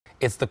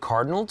It's the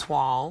Cardinal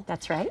Toile.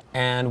 That's right.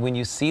 And when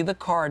you see the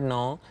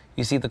cardinal,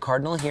 you see the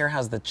cardinal here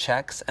has the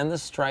checks and the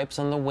stripes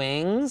on the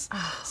wings.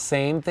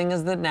 Same thing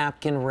as the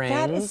napkin rings.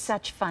 That is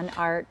such fun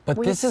art. But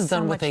this is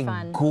done with a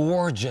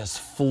gorgeous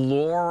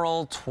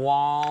floral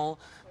toile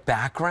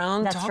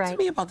background. That's Talk to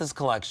me about this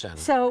collection.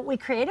 So we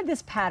created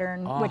this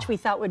pattern, which we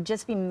thought would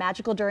just be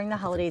magical during the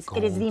holidays.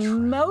 It is the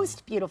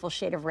most beautiful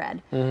shade of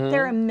red.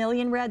 There are a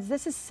million reds.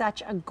 This is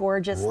such a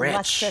gorgeous,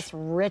 lustrous,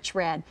 rich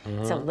red.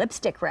 It's a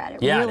lipstick red.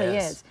 It really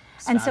is.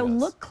 And so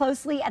look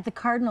closely at the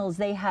cardinals.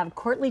 They have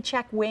courtly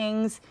check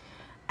wings,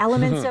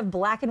 elements of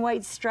black and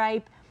white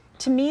stripe.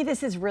 To me,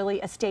 this is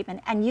really a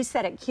statement. And you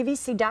said it,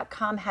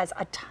 QVC.com has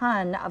a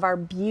ton of our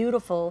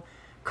beautiful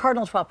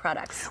Cardinal Toile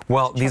products.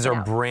 Well, these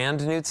are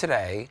brand new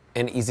today,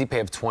 an easy pay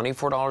of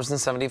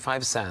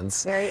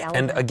 $24.75. Very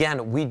elegant. And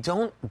again, we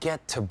don't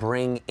get to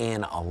bring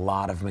in a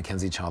lot of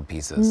MacKenzie-Childs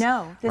pieces.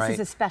 No, this is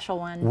a special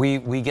one.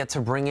 We get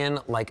to bring in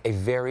like a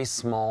very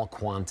small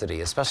quantity,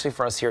 especially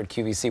for us here at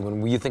QVC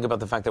when you think about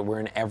the fact that we're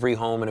in every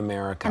home in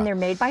America. And they're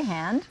made by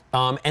hand.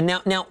 And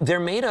now they're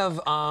made of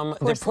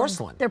they're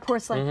porcelain. They're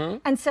porcelain.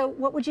 And so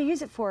what would you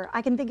use it for?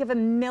 I can think of a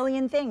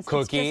million things.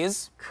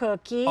 Cookies.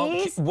 Cookies.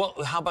 Oh,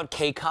 well, how about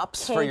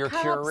K-cups for your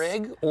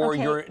Keurig or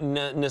your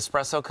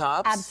Nespresso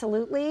cups?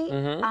 Absolutely.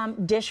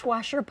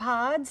 Dishwasher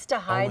pods to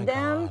hide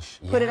them.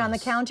 Put it on the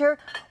counter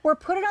or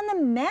put it on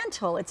the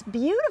mantle. It's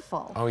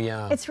beautiful. Oh,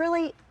 yeah. It's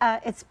really,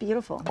 it's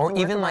beautiful. Or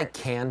even like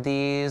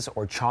candies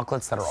or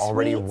chocolates that are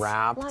already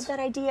wrapped. Love that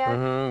idea.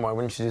 Why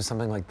wouldn't you do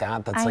something like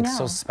that? That's like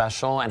so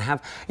special and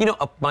have, you know,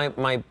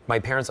 my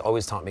parents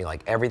always taught me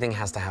like everything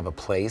has to have a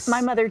place.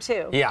 My mother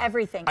too. Yeah.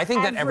 Everything. I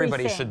think that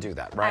everybody should do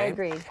that, right? I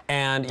agree.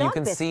 And you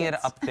can see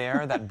it up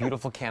there, that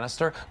beautiful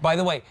canister. By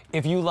the way,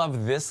 if you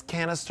love this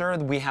canister,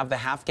 we have the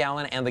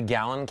half-gallon and the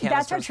gallon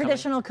canisters. That's our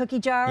traditional cookie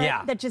jar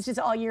that just is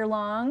all year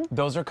long.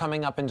 Those are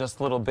coming up in just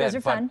a little bit. Those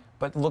are fun.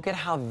 But look at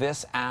how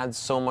this adds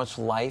so much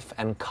life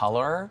and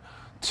color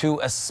to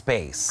a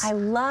space. I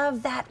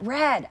love that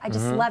red. I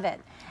just love it.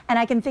 And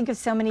I can think of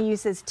so many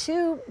uses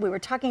too. We were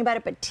talking about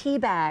it, but tea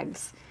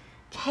bags,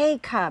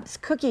 K-cups,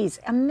 cookies,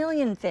 a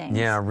million things.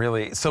 Yeah,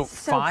 really. So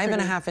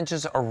 5.5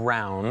 inches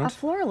around. A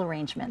floral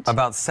arrangement.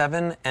 About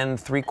 7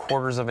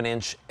 3/4 of an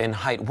inch in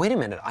height. Wait a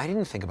minute, I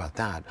didn't think about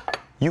that.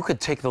 You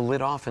could take the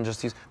lid off and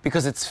just use,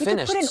 because it's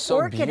finished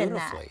so beautifully. In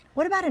that.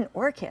 What about an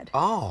orchid?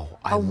 Oh,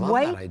 I love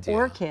that idea. A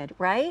white orchid,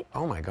 right?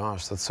 Oh my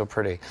gosh, that's so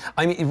pretty.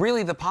 I mean,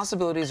 really, the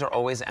possibilities are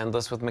always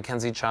endless with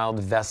MacKenzie-Childs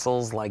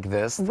vessels like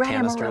this,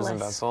 canisters and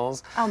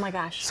vessels. Oh my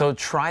gosh. So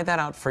try that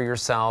out for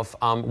yourself.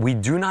 We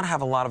do not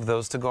have a lot of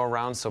those to go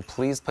around, so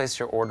please place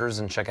your orders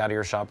and check out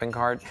your shopping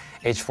cart.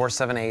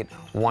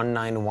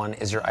 H478191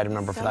 is your item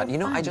number for that. You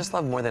know, I just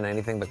love more than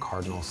anything the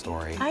cardinal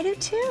story. I do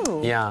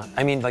too. Yeah,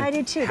 I mean, like I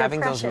do too. having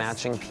those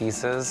matching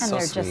pieces, and so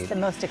they're sweet. just the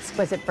most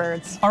exquisite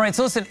birds. All right,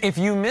 so listen, if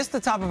you missed the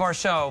top of our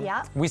show,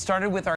 we started with our